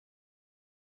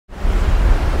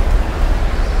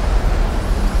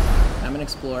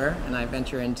explorer, and I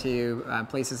venture into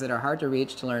places that are hard to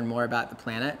reach to learn more about the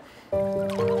planet.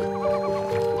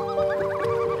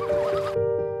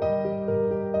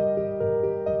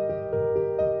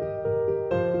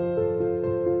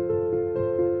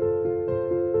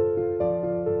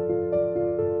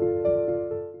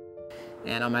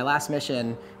 And on my last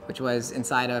mission, which was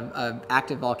inside of an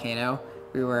active volcano,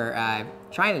 we were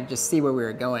trying to just see where we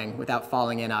were going without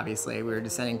falling in, obviously. We were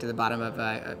descending to the bottom of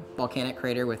a volcanic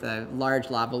crater with a large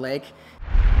lava lake.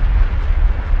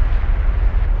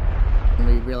 And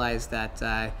we realized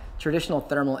that traditional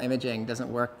thermal imaging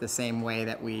doesn't work the same way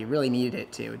that we really needed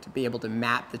it to be able to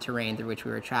map the terrain through which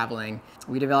we were traveling.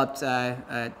 We developed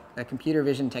a computer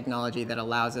vision technology that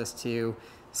allows us to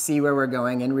see where we're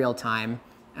going in real time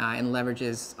and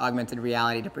leverages augmented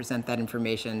reality to present that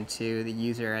information to the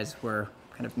user as we're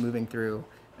kind of moving through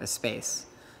a space.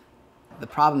 The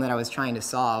problem that I was trying to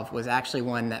solve was actually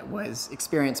one that was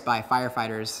experienced by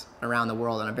firefighters around the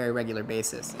world on a very regular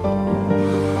basis.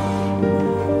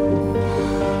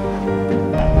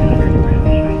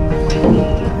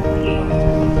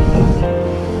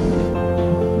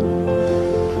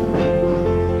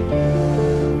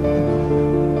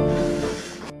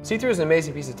 C-THRU is an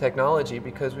amazing piece of technology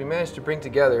because we managed to bring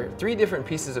together 3 different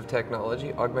pieces of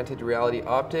technology: augmented reality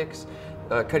optics,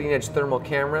 cutting-edge thermal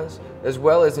cameras, as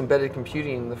well as embedded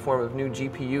computing in the form of new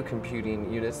GPU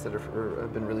computing units that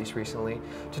have been released recently,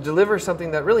 to deliver something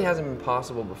that really hasn't been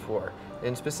possible before.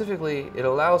 And specifically, it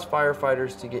allows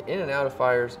firefighters to get in and out of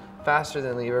fires faster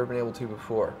than they've ever been able to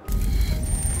before.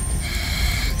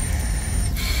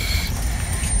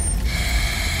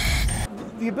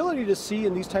 The ability to see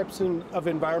in these types of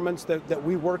environments that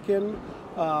we work in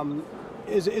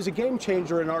is a game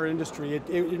changer in our industry.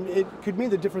 It could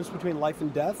mean the difference between life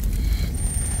and death.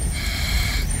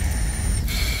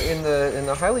 In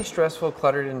the highly stressful,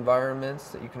 cluttered environments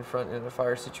that you confront in a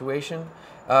fire situation,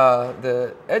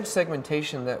 the edge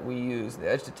segmentation that we use, the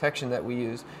edge detection that we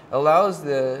use, allows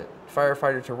the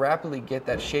firefighter to rapidly get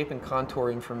that shape and contour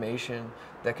information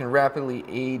that can rapidly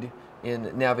aid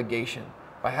in navigation.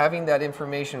 By having that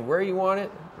information where you want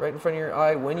it, right in front of your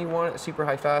eye, when you want it, super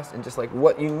high fast, and just like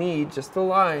what you need, just the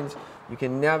lines, you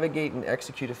can navigate and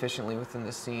execute efficiently within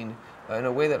the scene in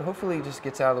a way that hopefully just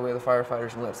gets out of the way of the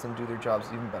firefighters and lets them do their jobs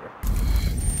even better.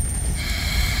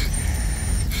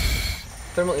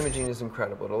 Thermal imaging is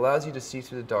incredible. It allows you to see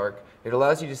through the dark. It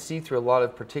allows you to see through a lot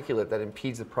of particulate that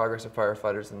impedes the progress of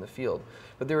firefighters in the field.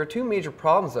 But there are 2 major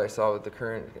problems that I saw with the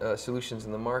current solutions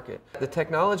in the market. The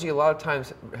technology a lot of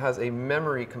times has a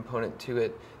memory component to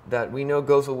it that we know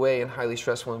goes away in highly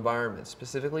stressful environments.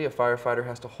 Specifically, a firefighter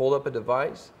has to hold up a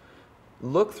device,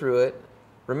 look through it,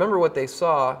 remember what they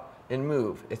saw, and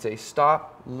move. It's a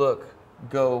stop, look,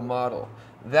 go model.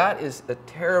 That is a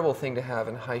terrible thing to have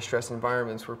in high-stress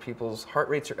environments where people's heart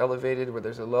rates are elevated, where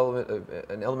there's an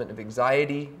element of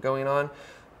anxiety going on.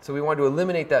 So we want to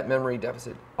eliminate that memory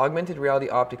deficit. Augmented reality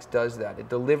optics does that. It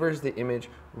delivers the image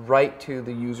right to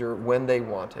the user when they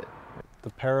want it.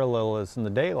 The parallel is in the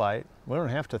daylight. We don't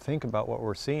have to think about what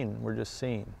we're seeing. We're just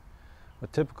seeing.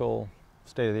 With typical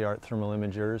state-of-the-art thermal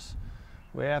imagers,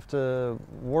 we have to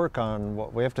work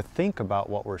on we have to think about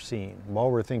what we're seeing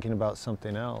while we're thinking about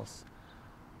something else.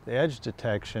 The edge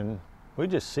detection, we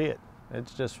just see it.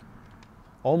 It's just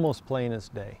almost plain as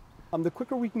day. The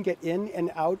quicker we can get in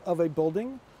and out of a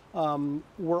building,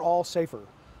 we're all safer.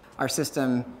 Our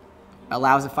system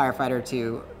allows a firefighter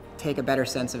to take a better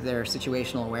sense of their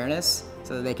situational awareness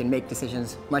so that they can make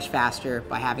decisions much faster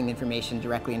by having the information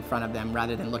directly in front of them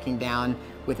rather than looking down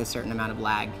with a certain amount of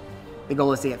lag. The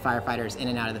goal is to get firefighters in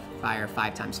and out of the fire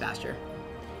 5 times faster.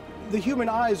 The human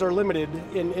eyes are limited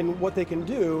in what they can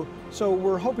do, so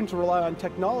we're hoping to rely on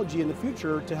technology in the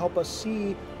future to help us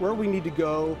see where we need to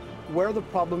go, where the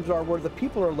problems are, where the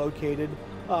people are located.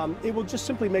 It will just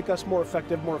simply make us more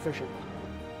effective, more efficient.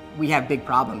 We have big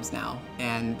problems now,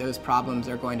 and those problems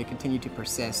are going to continue to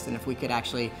persist, and if we could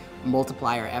actually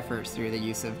multiply our efforts through the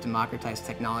use of democratized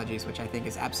technologies, which I think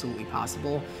is absolutely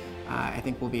possible, I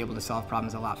think we'll be able to solve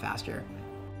problems a lot faster.